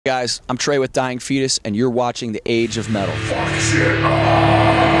Guys, I'm Trey with Dying Fetus, and you're watching The Age of Metal. Fuck shit up.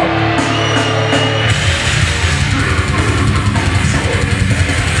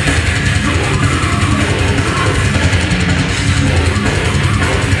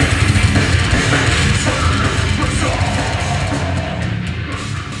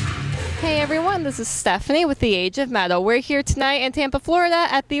 Hey everyone, this is Stephanie with The Age of Metal. We're here tonight in Tampa, Florida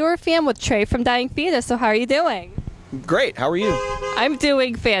at the Orpheum with Trey from Dying Fetus. So how are you doing? Great, how are you? I'm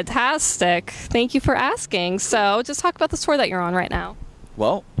doing fantastic. Thank you for asking. So just talk about the tour that you're on right now.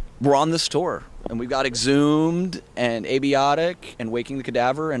 Well, we're on this tour, and we've got Exhumed and Abiotic and Waking the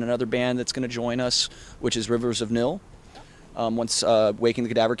Cadaver and another band that's going to join us, which is Rivers of Nil. Once Waking the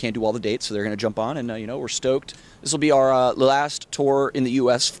Cadaver can't do all the dates, so they're going to jump on, and we're stoked. This will be our last tour in the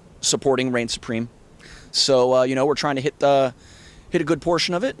U.S. supporting Reign Supreme. So, we're trying to hit a good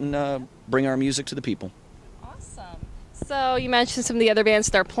portion of it and bring our music to the people. Awesome. So you mentioned some of the other bands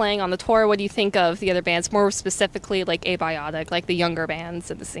that are playing on the tour. What do you think of the other bands, more specifically like Abiotic, like the younger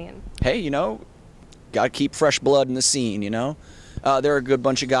bands in the scene? Hey, got to keep fresh blood in the scene, They're a good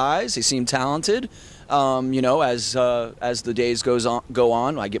bunch of guys. They seem talented. As the days go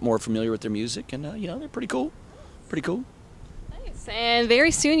on, I get more familiar with their music, and they're pretty cool. Pretty cool. Nice. And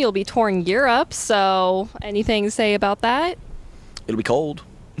very soon you'll be touring Europe. So anything to say about that? It'll be cold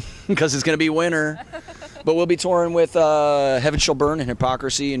because it's going to be winter. But we'll be touring with Heaven Shall Burn and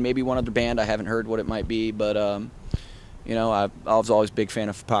Hypocrisy and maybe one other band. I haven't heard what it might be, but I was always a big fan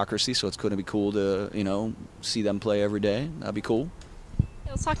of Hypocrisy, so it's going to be cool to see them play every day. That'd be cool.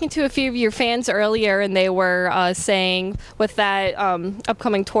 I was talking to a few of your fans earlier, and they were saying with that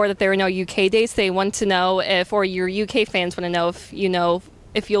upcoming tour that there are no UK dates. They want to know or your UK fans want to know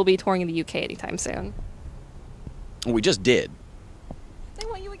if you'll be touring in the UK anytime soon. We just did. They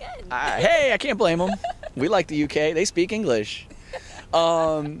want you again. Hey, I can't blame them. We like the UK. They speak English. We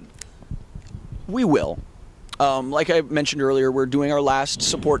will. Like I mentioned earlier, we're doing our last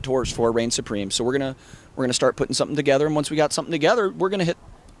support tours for Reign Supreme, so we're gonna start putting something together. And once we got something together, we're gonna hit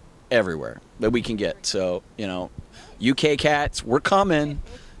everywhere that we can get. So UK cats, we're coming.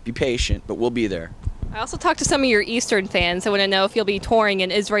 Be patient, but we'll be there. I also talked to some of your Eastern fans. I want to know if you'll be touring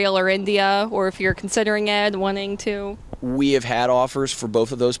in Israel or India, or if you're considering it, wanting to. We have had offers for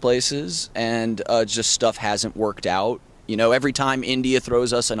both of those places, and just stuff hasn't worked out. Every time India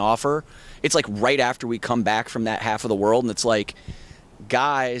throws us an offer, it's like right after we come back from that half of the world, and it's like,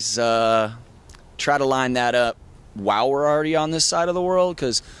 guys, try to line that up while we're already on this side of the world,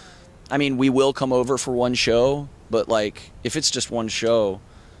 because, we will come over for one show, but, if it's just one show,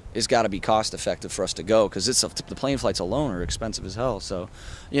 it's got to be cost effective for us to go, because the plane flights alone are expensive as hell. So,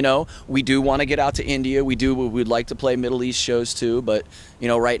 we do want to get out to India. We'd like to play Middle East shows too, but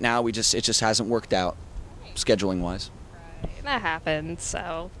right now it just hasn't worked out scheduling wise. Right. That happens,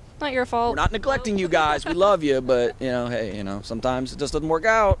 so not your fault. We're not neglecting you guys. We love you, but hey, sometimes it just doesn't work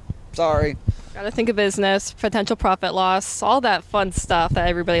out. Sorry. Gotta think of business, potential profit loss, all that fun stuff that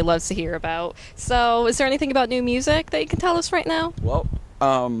everybody loves to hear about. So, is there anything about new music that you can tell us right now? Well,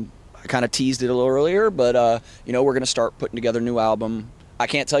 I kind of teased it a little earlier, but we're going to start putting together a new album. I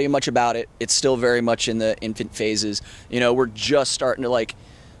can't tell you much about it. It's still very much in the infant phases. We're just starting to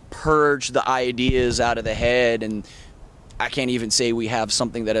purge the ideas out of the head, and I can't even say we have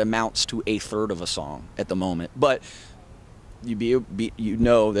something that amounts to a third of a song at the moment. But you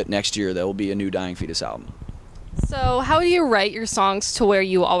know that next year there will be a new Dying Fetus album. So how do you write your songs to where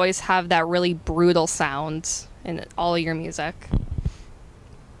you always have that really brutal sound in all of your music?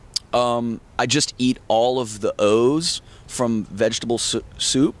 I just eat all of the O's from vegetable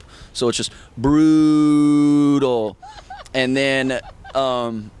soup, so it's just brutal. And then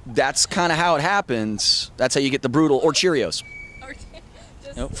that's kind of how it happens. That's how you get the brutal, or Cheerios.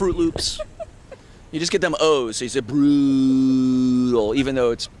 Fruit Loops. You just get them O's, so you say brutal, even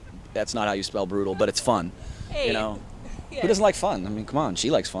though that's not how you spell brutal, but it's fun. Hey. Yeah. Who doesn't like fun? Come on, she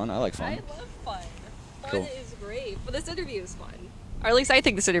likes fun, I like fun. I love fun. Fun Cool. is great, but this interview is fun. Or at least I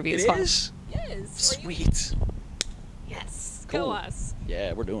think this interview is fun. It is? Yes. Sweet. Yes. Cool. Go us.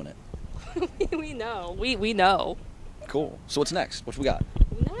 Yeah, we're doing it. We know. We know. Cool. So what's next? What we got?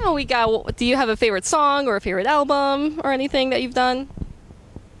 Now we got. Do you have a favorite song or a favorite album or anything that you've done?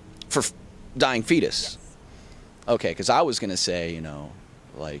 For Dying Fetus? Yes. Okay, because I was going to say,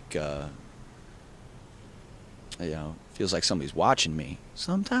 feels like somebody's watching me.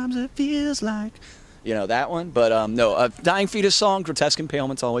 Sometimes it feels like, that one. But no, Dying Fetus song, Grotesque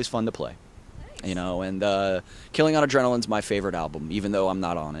Impalement's always fun to play. Nice. And Killing on Adrenaline's my favorite album, even though I'm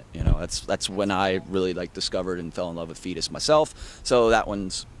not on it. That's when I really discovered and fell in love with Fetus myself. So that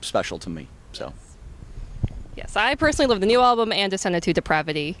one's special to me. So. Yes, I personally love the new album and Descended to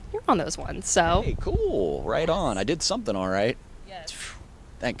Depravity. You're on those ones, so. Hey, cool. Right on. I did something all right. Yes.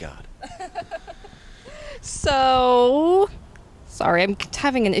 Thank God. So, sorry, I'm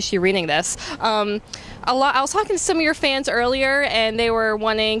having an issue reading this. I was talking to some of your fans earlier, and they were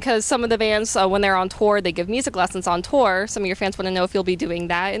wanting, because some of the bands, when they're on tour, they give music lessons on tour. Some of your fans want to know if you'll be doing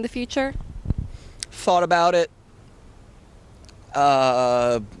that in the future. Thought about it.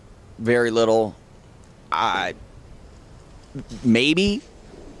 Very little. Maybe.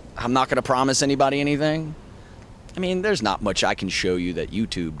 I'm not going to promise anybody anything. I mean, there's not much I can show you that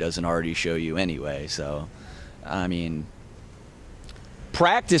YouTube doesn't already show you anyway, so, I mean,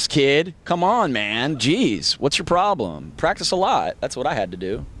 practice, kid. Come on, man. Jeez, what's your problem? Practice a lot. That's what I had to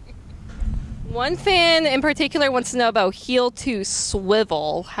do. One fan in particular wants to know about heel to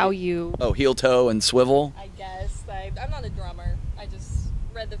swivel, how you... Oh, heel toe and swivel? I guess. I'm not a drummer. I just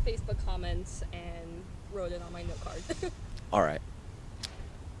read the Facebook comments and wrote it on my note card. All right.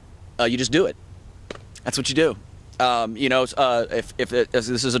 You just do it. That's what you do. If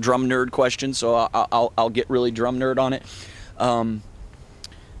this is a drum nerd question, so I'll get really drum nerd on it.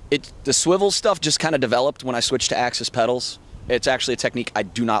 The swivel stuff just kind of developed when I switched to Axis pedals. It's actually a technique I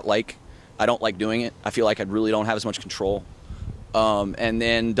do not like. I don't like doing it. I feel like I really don't have as much control. And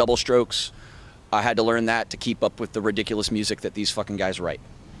then double strokes, I had to learn that to keep up with the ridiculous music that these fucking guys write.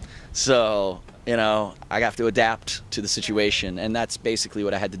 So, I have to adapt to the situation, and that's basically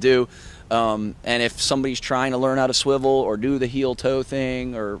what I had to do. And if somebody's trying to learn how to swivel or do the heel toe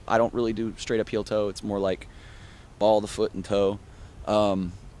thing, or I don't really do straight up heel toe, it's more like ball the foot and toe.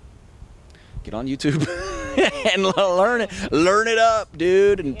 Get on YouTube and learn it up,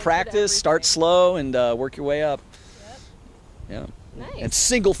 dude, and practice. Start slow and work your way up. Yep. Yeah. Nice. And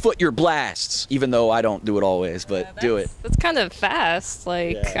single foot your blasts, even though I don't do it always, but do it. That's kind of fast.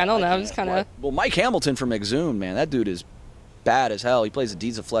 Like, Yeah, I don't know, I'm just kind of... Well, Mike Hamilton from Exhumed, man, that dude is bad as hell. He plays the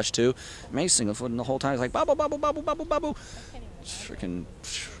Deeds of Flesh too. Man, he's single footing the whole time. He's like, bubble, bubble, bubble, bubble, bubble. Freaking...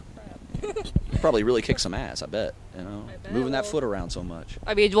 Probably really kick some ass, I bet. Moving that foot around so much.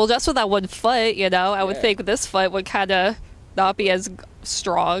 I mean, well, just with that one foot, I would think this foot would kind of not be as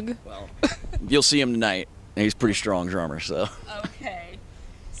strong. Well, you'll see him tonight. He's a pretty strong drummer, so. Okay.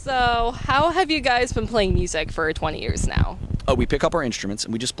 So, how have you guys been playing music for 20 years now? Oh, we pick up our instruments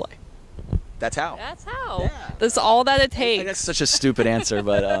and we just play. That's how. That's how. Yeah. That's all that it takes. That's such a stupid answer,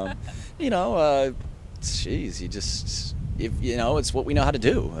 but geez, you just, it's what we know how to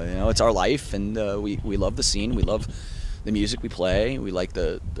do. It's our life, and we love the scene. We love the music we play. We like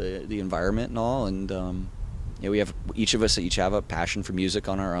the environment and all, and we have each of us have a passion for music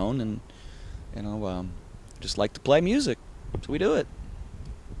on our own, and just like to play music, so we do it.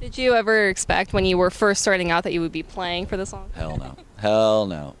 Did you ever expect when you were first starting out that you would be playing for this long? Hell no. Hell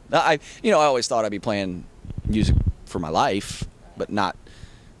no. I always thought I'd be playing music for my life, but not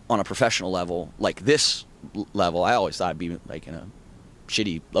on a professional level like this level. I always thought I'd be like in a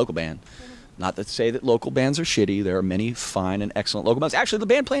shitty local band. Not to say that local bands are shitty. There are many fine and excellent local bands. Actually, the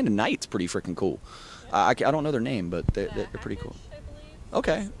band playing tonight's pretty freaking cool. I don't know their name, but they're pretty cool. I believe.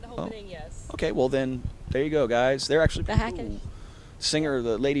 Okay. The opening, yes. Okay, well then, there you go, guys. They're actually The pretty Hackish. cool. Singer,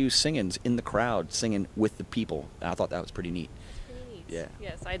 the lady who's singing's in the crowd, singing with the people. I thought that was pretty neat. Yeah.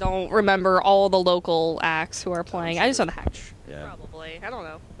 Yes, I don't remember all the local acts who are playing. I just know the Hackish. Yeah. Probably. I don't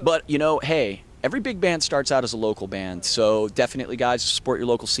know. But, hey, every big band starts out as a local band, so definitely, guys, support your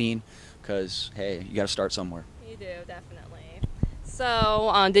local scene, because, hey, you got to start somewhere. You do, definitely.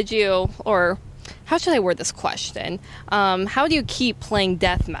 So, did you, or how should I word this question? How do you keep playing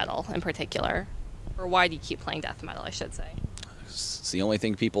death metal in particular? Or why do you keep playing death metal, I should say? It's the only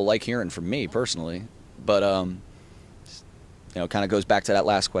thing people like hearing from me, personally. But, it kind of goes back to that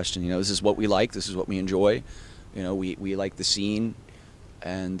last question. This is what we like. This is what we enjoy. We like the scene,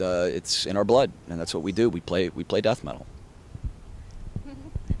 and it's in our blood, and that's what we do. We play death metal.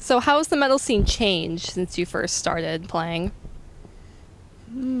 So how has the metal scene changed since you first started playing?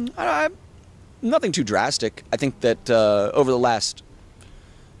 Nothing too drastic. I think that over the last,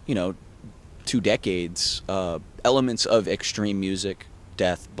 2 decades, elements of extreme music,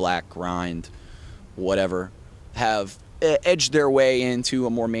 death, black, grind, whatever, have edged their way into a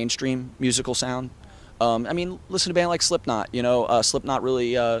more mainstream musical sound. Listen to a band like Slipknot. Slipknot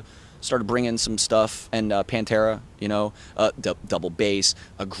really started bringing some stuff, and Pantera, double bass,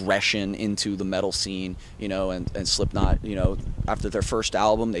 aggression into the metal scene, and Slipknot, after their first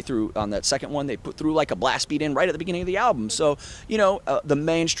album, they threw, on that second one, they put through like a blast beat in right at the beginning of the album. So, the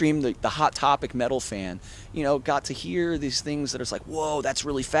mainstream, the Hot Topic metal fan, got to hear these things that are like, whoa, that's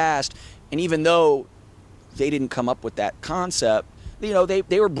really fast. And even though they didn't come up with that concept,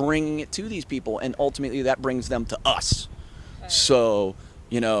 they were bringing it to these people, and ultimately that brings them to us. Right. So,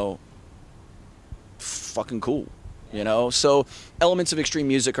 fucking cool. So elements of extreme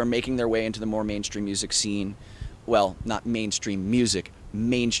music are making their way into the more mainstream music scene. Well, not mainstream music,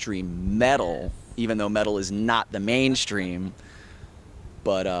 mainstream metal, even though metal is not the mainstream.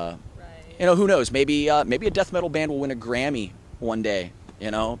 But who knows? Maybe a death metal band will win a Grammy one day,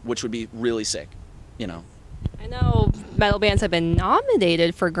 which would be really sick. I know metal bands have been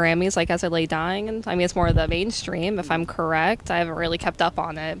nominated for Grammys, like As I Lay Dying, and I mean it's more of the mainstream, if I'm correct. I haven't really kept up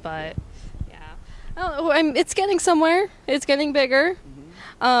on it, but it's getting somewhere. It's getting bigger.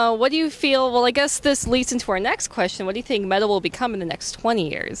 What do you feel? Well, I guess this leads into our next question. What do you think metal will become in the next 20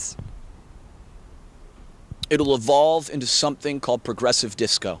 years? It'll evolve into something called progressive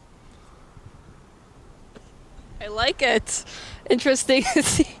disco. I like it. Interesting to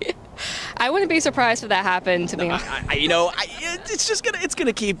see. I wouldn't be surprised if that happened, to be honest. It's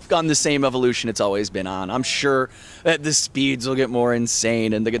gonna keep on the same evolution it's always been on. I'm sure that the speeds will get more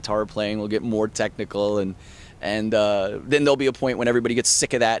insane and the guitar playing will get more technical, and then there'll be a point when everybody gets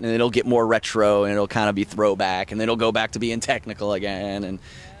sick of that, and it'll get more retro, and it'll kind of be throwback, and then it'll go back to being technical again. And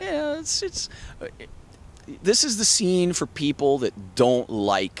this is the scene for people that don't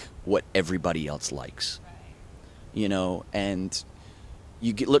like what everybody else likes, and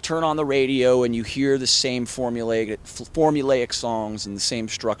you turn on the radio and you hear the same formulaic songs and the same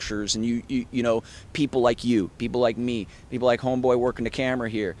structures, and you people like you, people like me, people like homeboy working the camera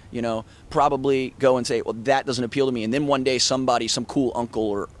here, probably go and say, well, that doesn't appeal to me. And then one day some cool uncle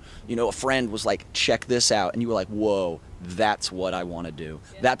or a friend was like, check this out, and you were like, whoa, that's what I want to do.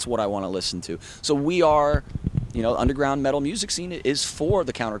 Yeah. That's what I want to listen to. So we are, underground metal music scene is for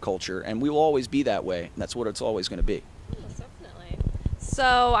the counterculture, and we will always be that way. And that's what it's always going to be.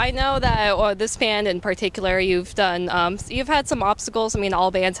 So I know that this band in particular, you've had some obstacles. I mean,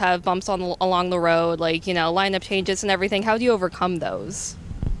 all bands have bumps along the road, like, lineup changes and everything. How do you overcome those?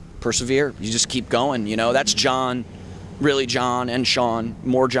 Persevere. You just keep going. That's John, really John and Sean,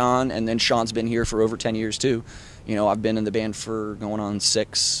 more John, and then Sean's been here for over 10 years too. I've been in the band for going on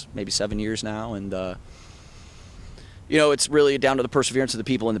 6, maybe 7 years now, and it's really down to the perseverance of the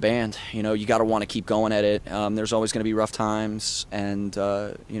people in the band. You got to want to keep going at it. There's always going to be rough times, and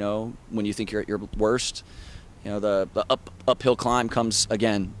when you think you're at your worst, the uphill climb comes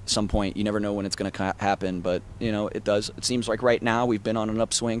again at some point. You never know when it's going to happen, but it does. It seems like right now we've been on an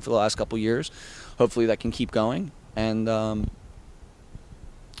upswing for the last couple of years. Hopefully that can keep going, and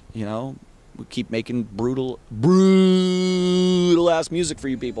we keep making brutal ass music for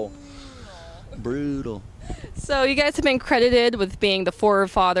you people. Brutal. So you guys have been credited with being the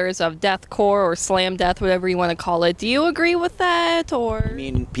forefathers of deathcore or slam death, whatever you want to call it. Do you agree with that, or? I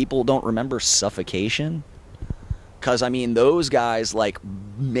mean, people don't remember Suffocation, because those guys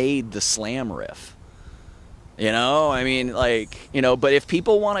made the slam riff. But if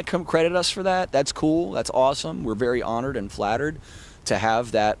people want to come credit us for that, that's cool. That's awesome. We're very honored and flattered to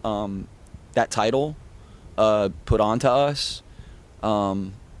have that title put onto us.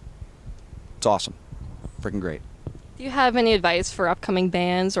 It's awesome. Freaking great. Do you have any advice for upcoming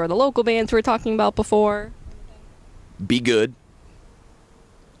bands or the local bands we were talking about before? Be good.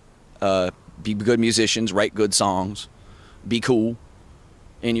 Be good musicians. Write good songs. Be cool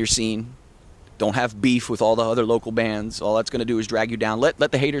in your scene. Don't have beef with all the other local bands. All that's going to do is drag you down. Let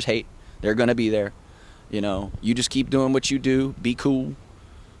the haters hate. They're going to be there. You just keep doing what you do. Be cool.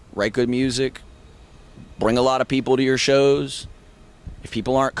 Write good music. Bring a lot of people to your shows. If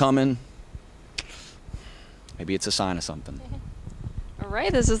people aren't coming, maybe it's a sign of something. All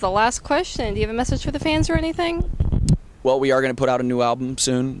right, this is the last question. Do you have a message for the fans or anything? Well, we are going to put out a new album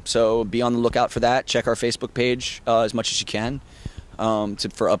soon, so be on the lookout for that. Check our Facebook page as much as you can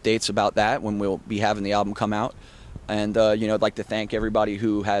for updates about that when we'll be having the album come out. And, I'd like to thank everybody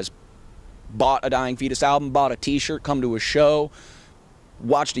who has bought a Dying Fetus album, bought a T-shirt, come to a show,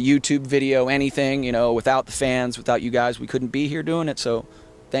 watched a YouTube video, anything. Without the fans, without you guys, we couldn't be here doing it. So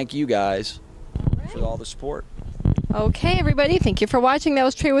thank you guys for all the support. Okay, everybody, thank you for watching. That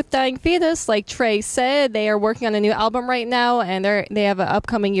was Trey with Dying Fetus. Like Trey said, they are working on a new album right now, and they have an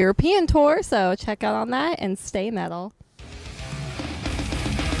upcoming European tour, so check out on that and stay metal.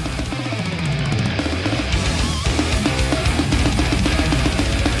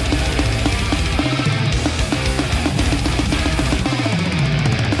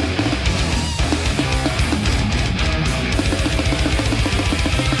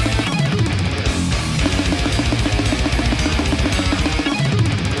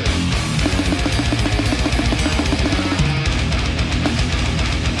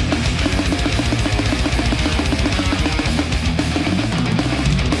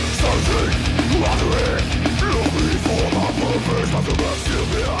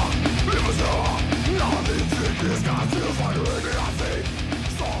 This guy feels like a living, I think